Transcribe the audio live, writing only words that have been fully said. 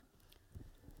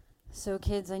So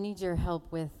kids, I need your help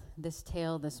with this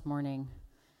tale this morning.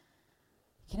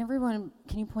 Can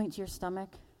you point to your stomach?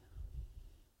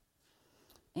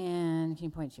 And can you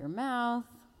point to your mouth?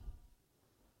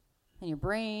 And your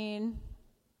brain?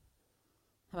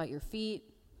 How about your feet?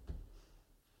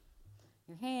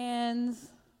 Your hands?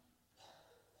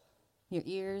 Your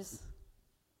ears?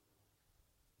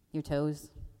 Your toes?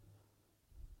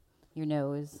 Your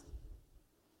nose?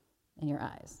 And your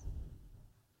eyes?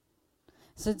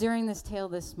 So during this tale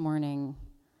this morning,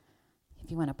 if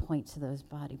you want to point to those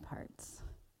body parts,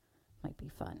 might be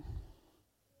fun.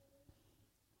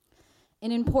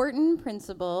 An important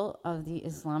principle of the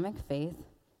Islamic faith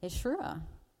is shura,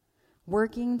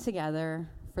 working together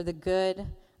for the good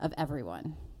of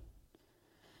everyone.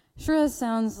 Shura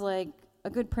sounds like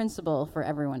a good principle for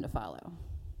everyone to follow.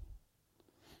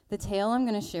 The tale I'm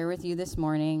going to share with you this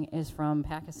morning is from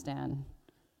Pakistan,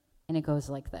 and it goes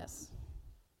like this.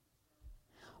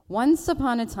 Once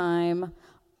upon a time,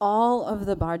 all of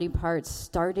the body parts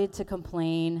started to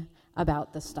complain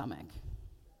about the stomach.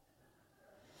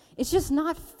 It's just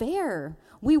not fair.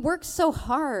 We work so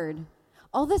hard.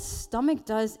 All the stomach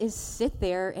does is sit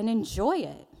there and enjoy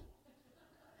it.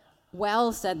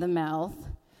 Well, said the mouth,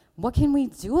 what can we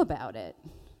do about it?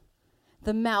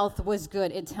 The mouth was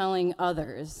good at telling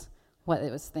others what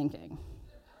it was thinking.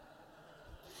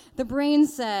 The brain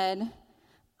said,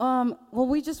 well,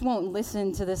 we just won't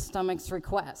listen to the stomach's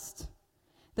request.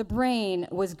 The brain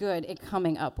was good at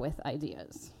coming up with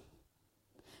ideas.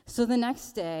 So the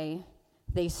next day,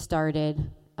 they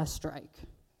started a strike.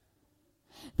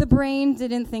 The brain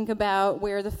didn't think about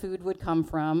where the food would come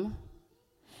from.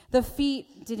 The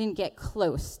feet didn't get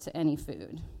close to any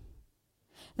food.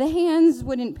 The hands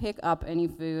wouldn't pick up any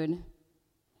food.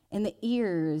 And the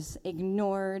ears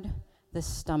ignored the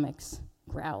stomach's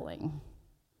growling.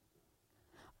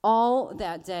 All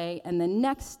that day, and the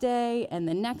next day, and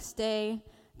the next day,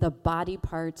 the body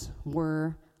parts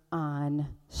were on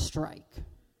strike.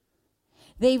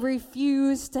 They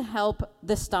refused to help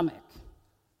the stomach.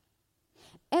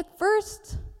 At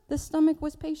first, the stomach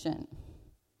was patient,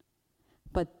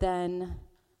 but then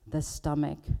the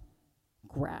stomach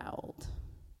growled.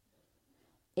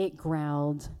 It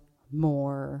growled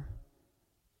more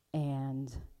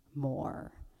and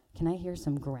more. Can I hear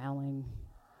some growling?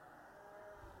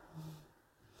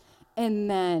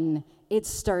 And then it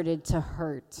started to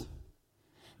hurt.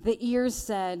 The ears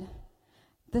said,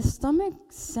 the stomach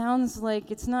sounds like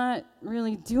it's not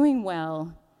really doing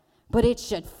well, but it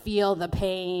should feel the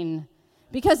pain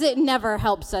because it never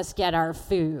helps us get our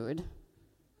food.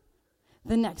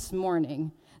 The next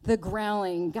morning, the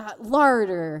growling got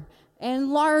louder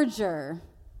and larger.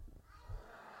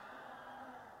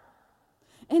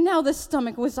 And now the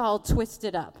stomach was all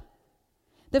twisted up.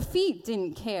 The feet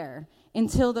didn't care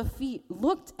until the feet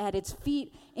looked at its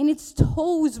feet and its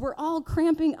toes were all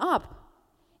cramping up.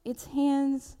 Its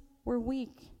hands were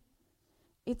weak.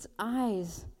 Its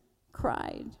eyes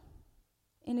cried.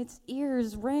 And its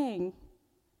ears rang.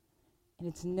 And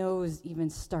its nose even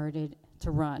started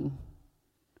to run.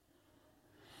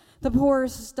 The poor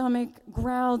stomach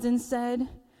growled and said,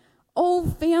 "Oh,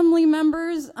 family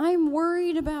members, I'm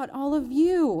worried about all of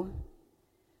you.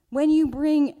 When you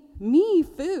bring me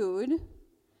food,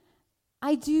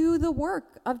 I do the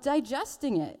work of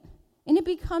digesting it, and it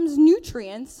becomes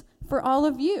nutrients for all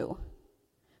of you.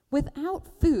 Without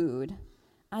food,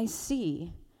 I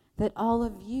see that all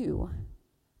of you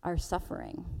are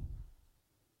suffering."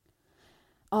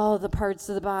 All the parts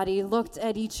of the body looked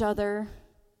at each other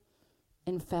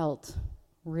and felt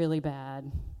really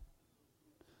bad.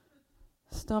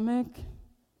 "Stomach,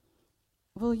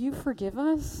 will you forgive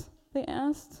us?" they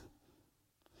asked.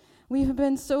 "We have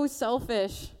been so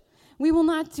selfish. We will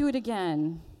not do it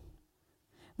again.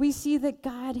 We see that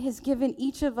God has given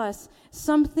each of us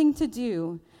something to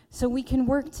do so we can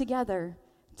work together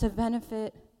to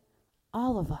benefit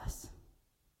all of us."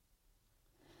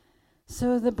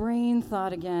 So the brain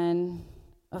thought again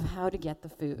of how to get the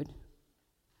food.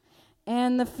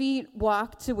 And the feet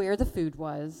walked to where the food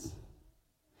was.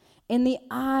 And the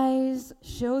eyes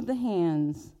showed the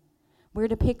hands where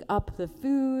to pick up the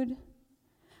food.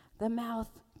 The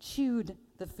mouth chewed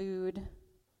the food.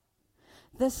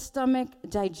 The stomach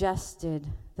digested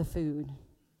the food.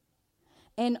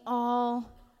 And all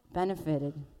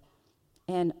benefited.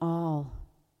 And all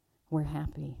were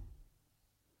happy.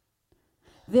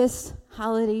 This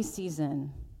holiday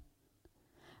season,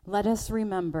 let us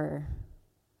remember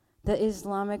the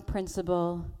Islamic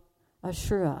principle of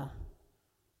shura,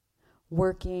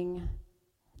 working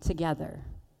together,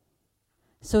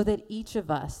 so that each of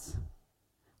us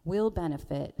will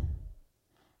benefit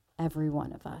every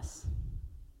one of us.